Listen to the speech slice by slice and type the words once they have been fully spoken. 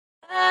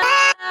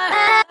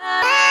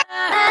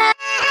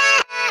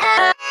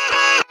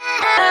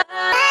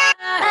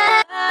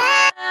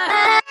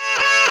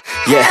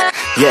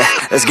Yeah,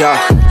 let's go.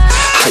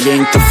 I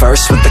ain't the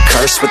first with the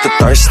curse, with the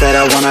thirst that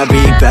I wanna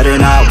be better,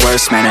 not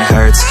worse, man it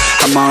hurts.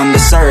 I'm on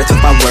this earth with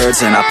my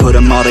words and I put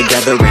them all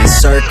together,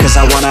 insert, cause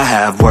I wanna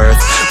have worth.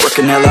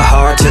 Working hella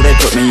hard till they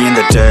put me in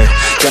the dirt.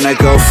 Gonna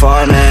go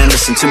far, man,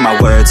 listen to my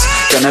words.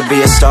 Gonna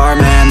be a star,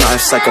 man,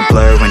 life's like a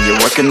blur. When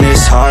you're working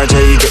this hard,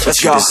 yeah, you get what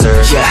you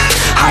deserve. Yeah,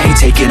 I ain't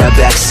taking a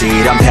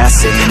backseat, I'm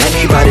passing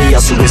anybody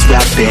else who is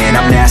rapping.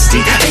 I'm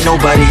nasty, ain't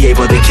nobody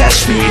able to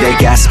catch me. They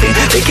gasping,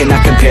 they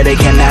cannot compare, they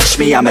can't match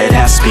me. I'm at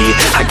half speed,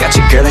 I got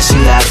your girl and she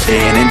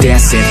laughing and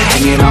dancing,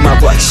 hanging on my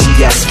butt, she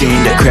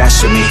asking to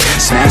crash with me,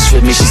 smash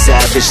with me, she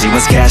savage, she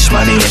wants cash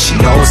money, and she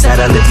knows that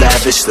I live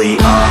lavishly.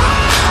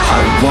 I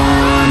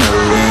wanna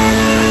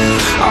live,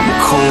 I'm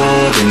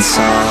cold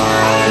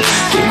inside,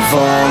 give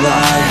all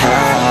I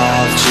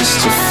have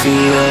just to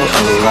feel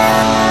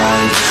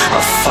alive.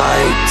 I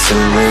fight to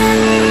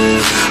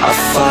live, I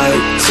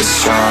fight to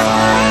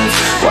strive,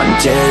 one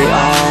day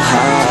I'll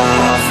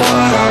have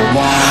what I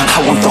want. I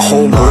want the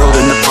whole world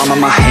in the palm of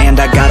my hand,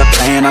 I got a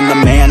plan, I'm the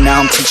man,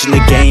 now I'm teaching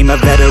the game, a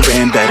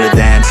veteran, better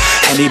than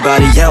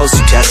anybody else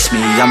who tests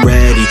me. I'm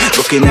ready,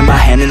 looking in my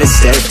hand and it's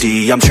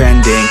steady. I'm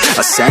trending,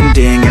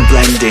 ascending and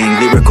blending,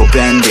 lyrical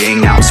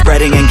bending. Now I'm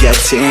spreading and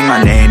getting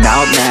my name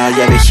out now.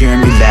 Yeah, they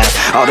hearing me laugh,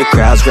 all the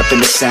crowds repping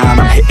the sound.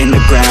 I'm hitting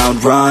the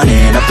ground,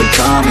 running, up and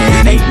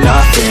coming, ain't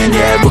nothing.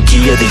 Yeah,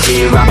 rookie of the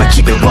year, I'ma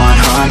keep it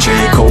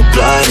 100.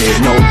 Cold-blooded,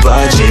 no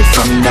budget,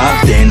 from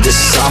nothing to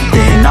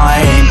something.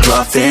 I ain't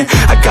bluffing,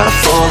 I got a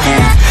full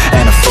hand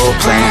and a full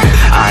plan.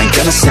 I ain't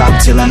gonna stop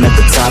till I'm at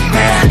the top,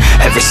 man.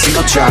 Every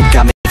single drop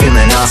got me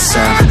feeling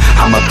awesome.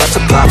 I'm about to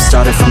pop,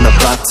 started from the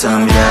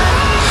bottom, yeah.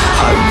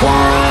 I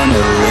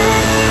wanna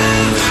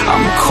live,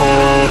 I'm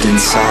cold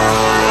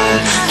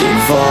inside,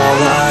 give all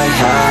I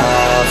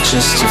have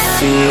just to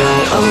feel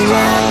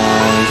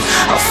alive.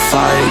 I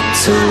fight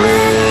to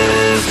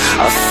live,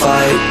 I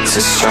fight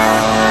to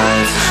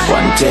strive,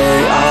 one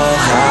day I'll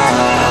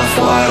have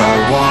what I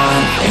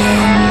want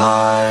in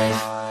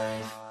life.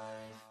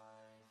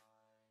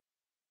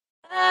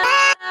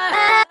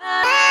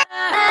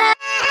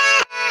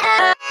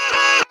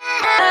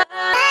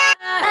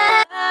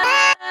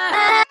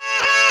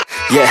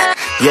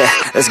 Yeah,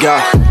 let's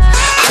go.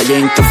 I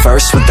ain't the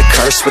first with the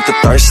curse, with the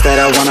thirst that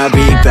I wanna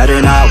be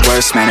better, not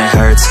worse, man it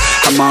hurts.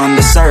 I'm on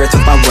this earth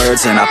with my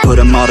words and I put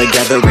them all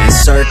together,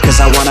 insert, cause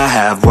I wanna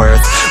have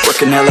worth.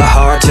 Working hella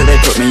hard till they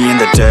put me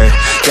in the dirt.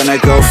 Gonna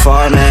go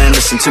far, man,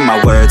 listen to my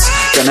words.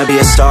 Gonna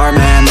be a star,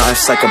 man,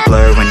 life's like a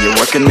blur. When you're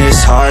working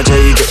this hard, yeah,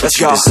 you get what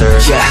you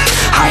deserve. Yeah,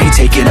 I ain't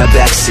taking a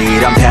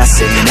backseat, I'm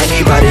passing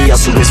anybody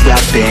else who is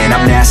rapping.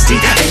 I'm nasty,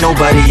 ain't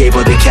nobody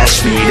able to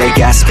catch me. They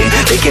gasping,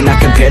 they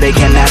cannot compare, they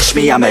can't match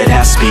me. I'm at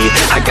half speed,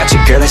 I got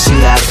your girl and she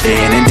laughing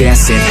and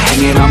dancing,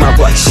 hanging on my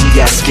butt, she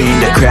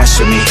asking to crash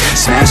with me,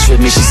 smash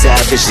with me, she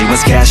savage, she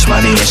wants cash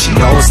money, and she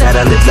knows that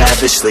I live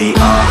lavishly.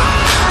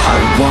 I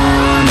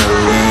wanna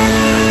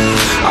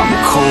live, I'm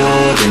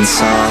cold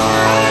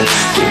inside,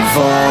 give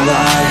all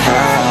I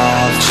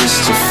have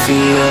just to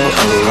feel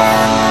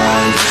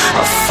alive.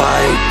 I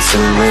fight to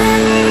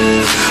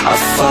live, I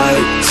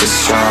fight to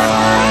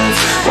strive,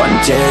 one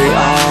day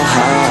I'll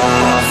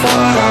have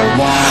what I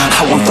want.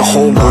 I want the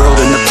whole world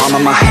in the palm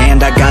of my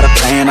hand, I got a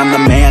plan, I'm the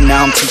man,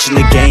 now I'm teaching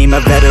the game, a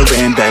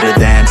veteran, better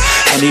than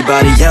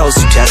anybody else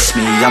who tests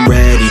me. I'm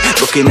ready,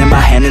 looking in my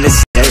hand and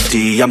it's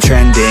steady. I'm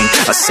trending,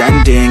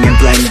 ascending and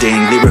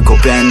blending, lyrical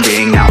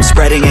bending. Now I'm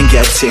spreading and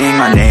getting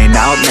my name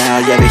out now.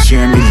 Yeah, they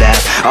hearing me laugh,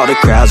 all the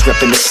crowds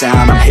repping the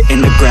sound. I'm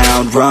hitting the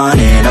ground,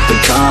 running, up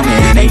and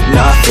coming, ain't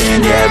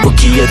nothing. Yeah,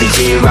 rookie of the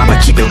year,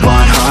 I'ma keep it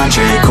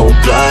 100.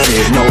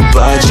 Cold-blooded, no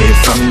budget,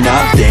 from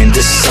nothing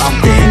to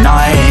something.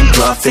 I ain't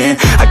bluffing,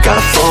 I got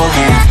a full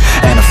hand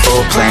and a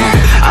full plan.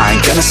 I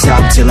ain't gonna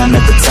stop till I'm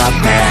at the top,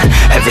 man.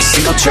 Every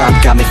single drop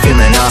got me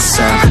feeling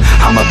awesome.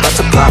 I'm about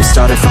to pop,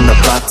 started from the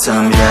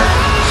bottom,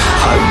 yeah.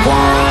 I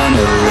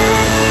wanna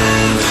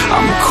live,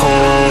 I'm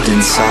cold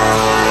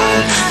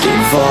inside,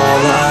 give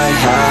all I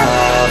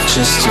have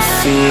just to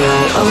feel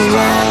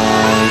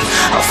alive.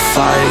 I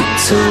fight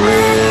to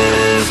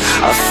live,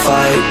 I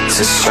fight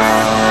to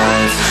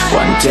strive,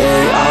 one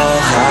day I'll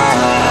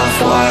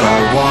have what I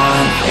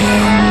want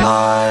in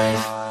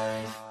life.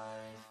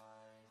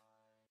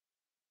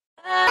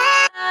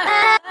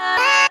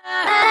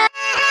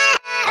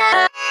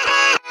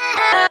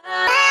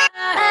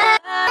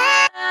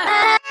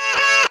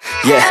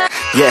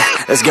 Yeah,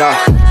 let's go.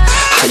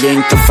 I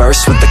ain't the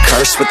first with the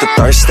curse, with the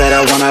thirst that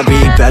I wanna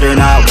be better,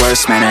 not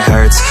worse, man it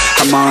hurts.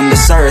 I'm on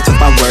this earth with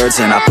my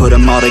words and I put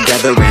them all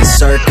together,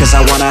 insert, cause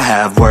I wanna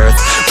have worth.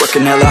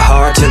 Working hella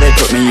hard till they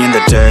put me in the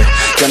dirt.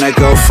 Gonna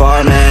go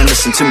far, man,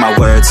 listen to my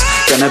words.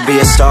 Gonna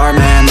be a star,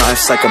 man,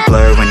 life's like a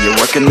blur. When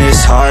you're working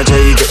this hard, yeah,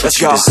 you get what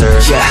you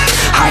deserve. Yeah,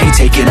 I ain't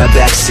taking a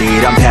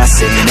backseat, I'm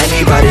passing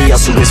anybody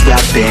else who is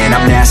rapping.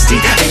 I'm nasty,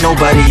 ain't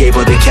nobody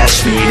able to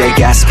catch me. They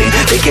gasping,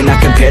 they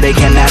cannot compare, they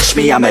can't match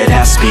me. I'm at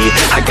half speed,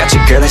 I got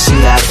your girl and she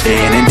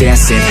laughing and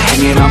dancing,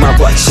 hanging on my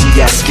butt, she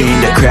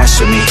asking to crash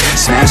with me,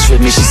 smash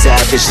with me, she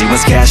savage, she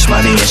wants cash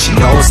money, and she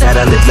knows that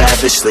I live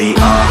lavishly.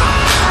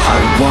 I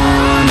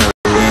wanna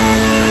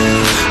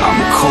live,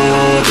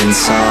 cold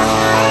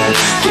inside.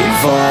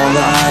 Give all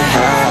I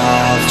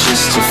have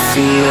just to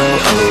feel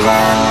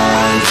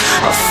alive.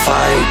 I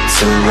fight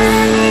to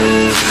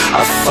live,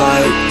 I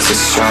fight to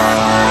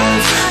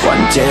strive.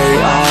 One day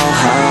I'll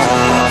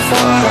have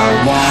what I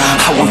want.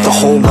 I want the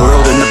whole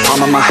world in the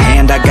palm of my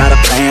hand. I got a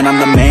plan, I'm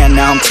the man.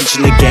 Now I'm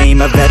teaching the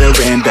game, a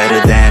veteran,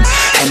 better than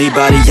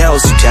anybody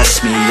else who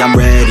tests me. I'm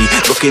ready,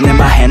 looking at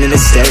my hand and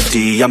it's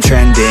steady. I'm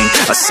trending,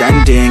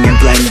 ascending and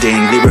blending,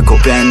 lyrical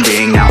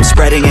bending. Now I'm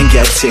spreading and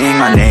getting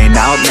my name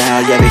out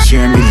now. Yeah, they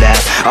hearing me laugh,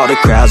 all the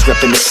crowds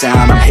repping the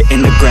sound. I'm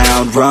hitting the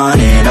ground,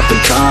 running, up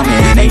and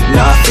coming, ain't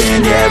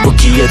nothing. Yeah,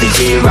 rookie of the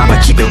year, I'ma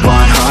keep it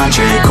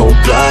 100.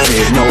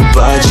 Cold-blooded, no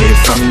budget,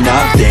 from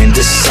nothing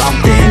to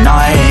something.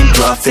 I ain't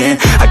bluffing,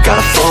 I got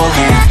a full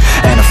hand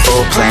and a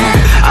full plan.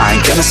 I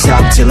ain't gonna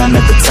stop till I'm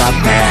at the top,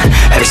 man.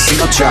 Every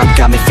single drop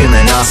got me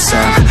feeling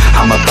awesome.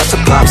 I'm about to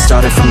pop,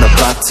 started from the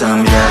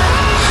bottom, yeah.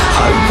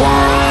 I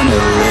wanna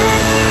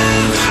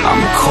live,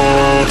 I'm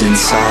cold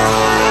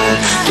inside.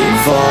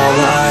 Give all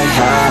I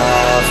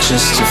have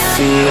just to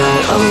feel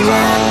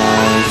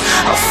alive.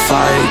 I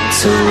fight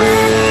to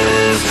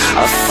live,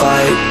 I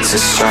fight to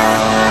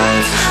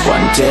strive.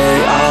 One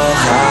day I'll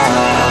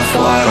have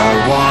what I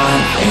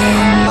want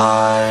in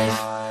life.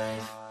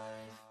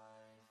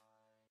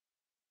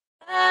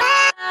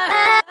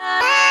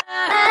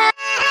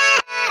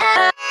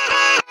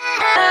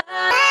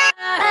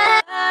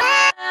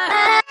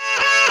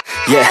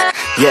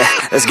 Yeah,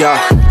 let's go.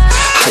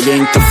 I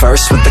ain't the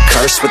first with the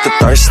curse, with the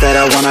thirst that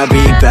I wanna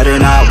be better,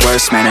 not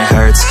worse, man it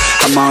hurts.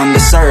 I'm on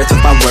this earth with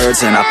my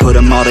words and I put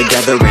them all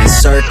together,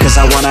 insert, cause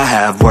I wanna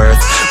have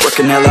worth.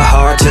 Working hella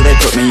hard till they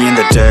put me in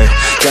the dirt.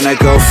 Gonna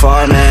go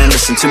far, man,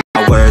 listen to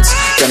my words.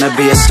 Gonna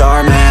be a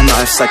star, man,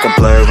 life's like a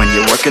blur. When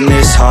you're working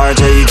this hard,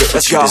 yeah, you get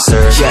what you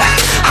deserve. Yeah,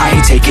 I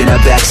ain't taking a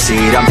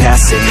backseat, I'm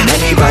passing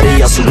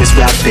anybody else who is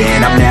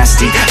rapping. I'm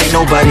nasty, ain't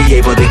nobody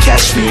able to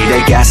catch me. They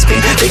gasping,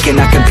 they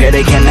cannot compare,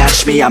 they can't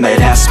match me. I'm at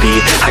half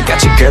speed, I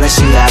got your girl and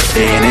she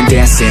laughing and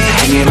dancing,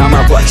 hanging on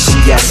my butt, she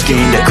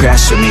asking to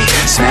crash with me,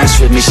 smash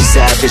with me, she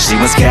savage, she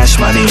wants cash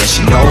money, and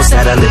she knows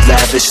that I live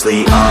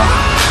lavishly.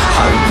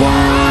 I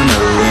wanna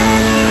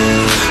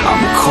live,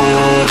 I'm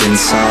cold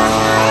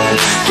inside.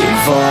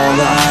 Give all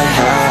I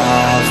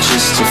have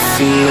just to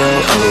feel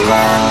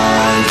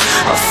alive.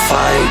 I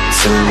fight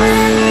to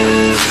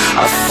live,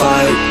 I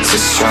fight to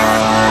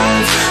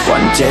strive.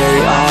 One day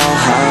I'll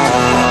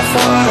have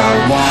what I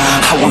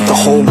want. I want the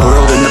whole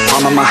world in the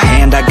palm of my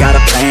hand. I got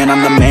a plan, I'm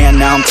the man.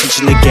 Now I'm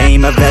teaching the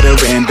game, a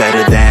veteran,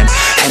 better than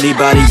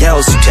anybody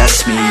else who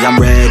tests me. I'm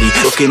ready,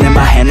 looking at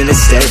my hand and it's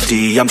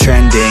steady. I'm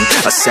trending,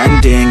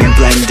 ascending and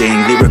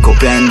blending, lyrical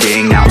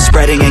bending. Now I'm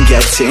spreading and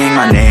getting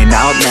my name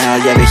out now.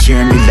 Yeah, they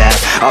hearing me laugh,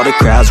 all the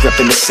crowds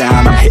repping the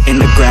sound. I'm hitting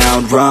the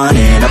ground,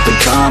 running, up and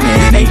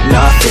coming, ain't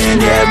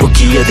nothing. Yeah,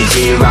 rookie of the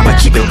year, I'ma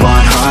keep it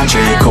 100.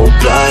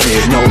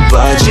 Cold-blooded, no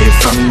budget,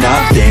 from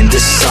nothing to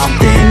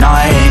something.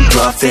 I ain't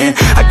bluffing,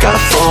 I got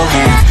a full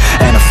hand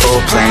and a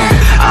full plan.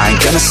 I ain't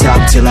gonna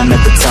stop till I'm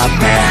at the top,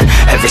 man.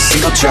 Every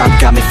single drop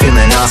got me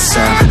feeling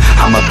awesome.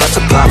 I'm about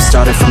to pop,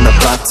 started from the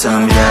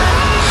bottom, yeah.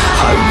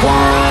 I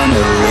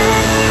wanna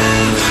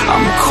live,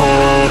 I'm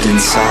cold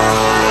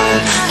inside.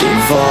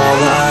 Give all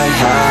I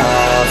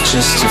have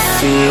just to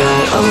feel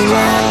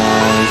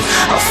alive.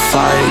 I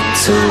fight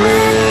to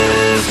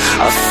live,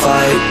 I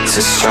fight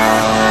to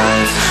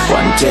strive.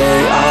 One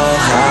day I'll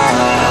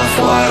have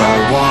what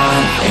I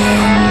want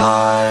in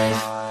life.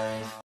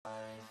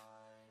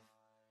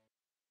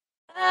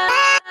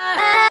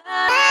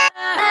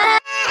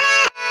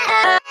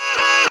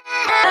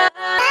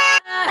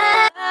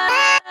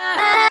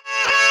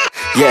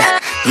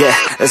 Yeah,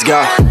 let's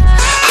go.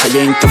 I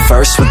ain't the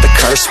first with the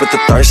curse, with the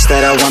thirst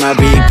that I wanna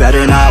be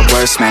better, not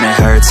worse, man it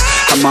hurts.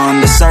 I'm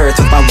on this earth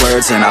with my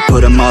words and I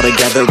put them all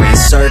together,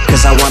 insert,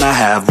 cause I wanna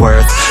have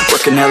worth.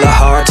 Working hella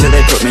hard till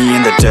they put me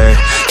in the dirt.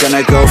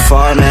 Gonna go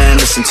far,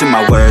 man, listen to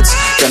my words.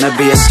 Gonna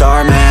be a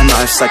star, man,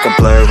 life's like a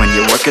blur. When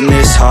you're working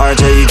this hard,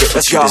 yeah, you get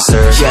what you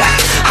deserve. Yeah,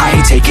 I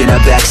ain't taking a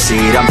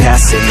backseat, I'm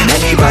passing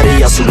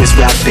anybody else who is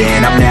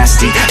rapping. I'm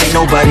nasty, ain't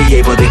nobody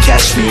able to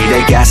catch me.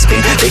 They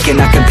gasping, they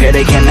cannot compare,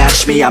 they can't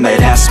match me. I'm at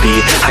half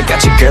speed, I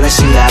got your girl and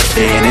she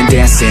laughing and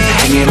dancing,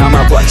 hanging on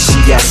my butt, she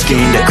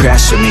asking to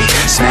crash with me,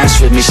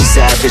 smash with me, she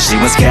savage, she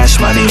wants cash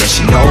money, and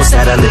she knows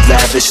that I live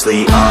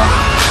lavishly.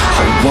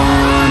 I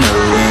wanna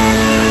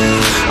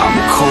live, I'm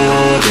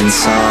cold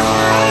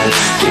inside.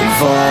 Give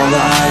all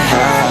I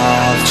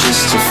have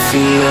just to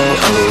feel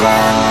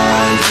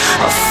alive.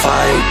 I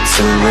fight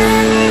to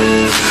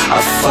live, I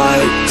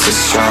fight to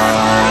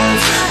strive.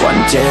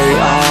 One day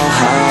I'll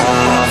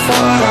have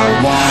what I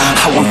want.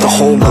 I want the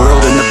whole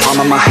world in the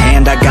palm of my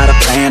hand. I got a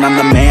plan, I'm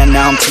the man.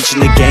 Now I'm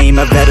teaching the game,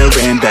 a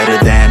veteran, better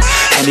than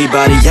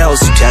anybody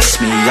else who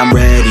tests me. I'm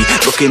ready,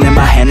 looking at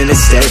my hand and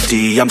it's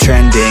steady. I'm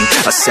trending,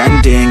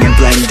 ascending and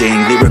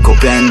blending, lyrical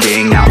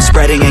bending. Now I'm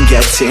spreading and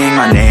getting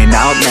my name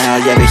out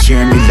now. Yeah, they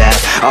hearing me laugh,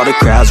 all the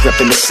crowds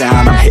repping the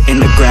sound. I'm hitting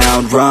the ground,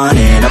 around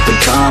running, up and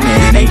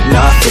coming, ain't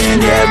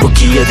nothing. Yeah,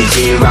 rookie of the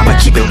year, I'ma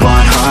keep it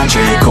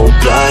 100.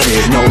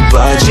 Cold-blooded, no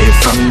budget,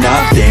 from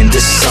nothing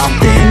to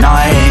something.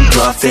 I ain't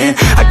bluffing,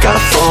 I got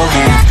a full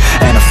hand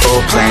and a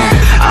full plan.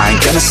 I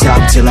ain't gonna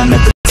stop till I'm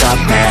at the top,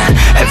 man.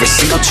 Every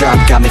single drop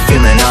got me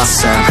feeling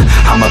awesome.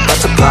 I'm about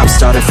to pop,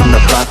 started from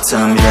the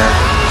bottom, yeah.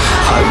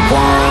 I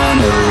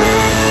wanna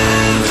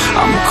live,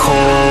 I'm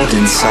cold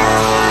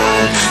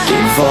inside.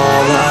 Give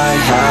all I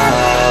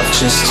have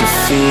just to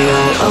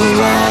feel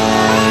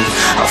alive.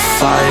 I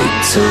fight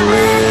to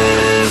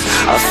live,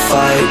 I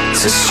fight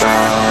to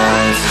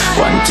strive.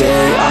 One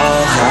day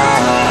I'll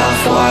have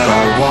what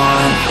I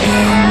want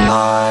in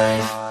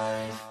life.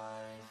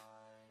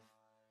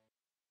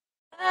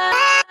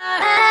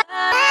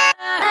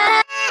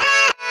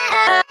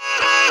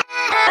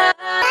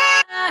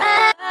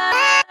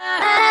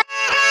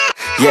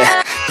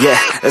 Yeah,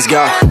 let's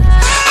go.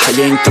 I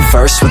ain't the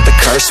first with the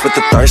curse, with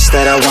the thirst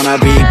that I wanna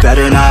be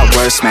better, not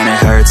worse, man it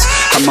hurts.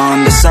 I'm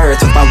on this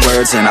earth with my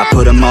words and I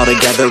put them all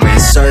together,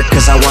 insert,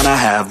 cause I wanna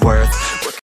have worth.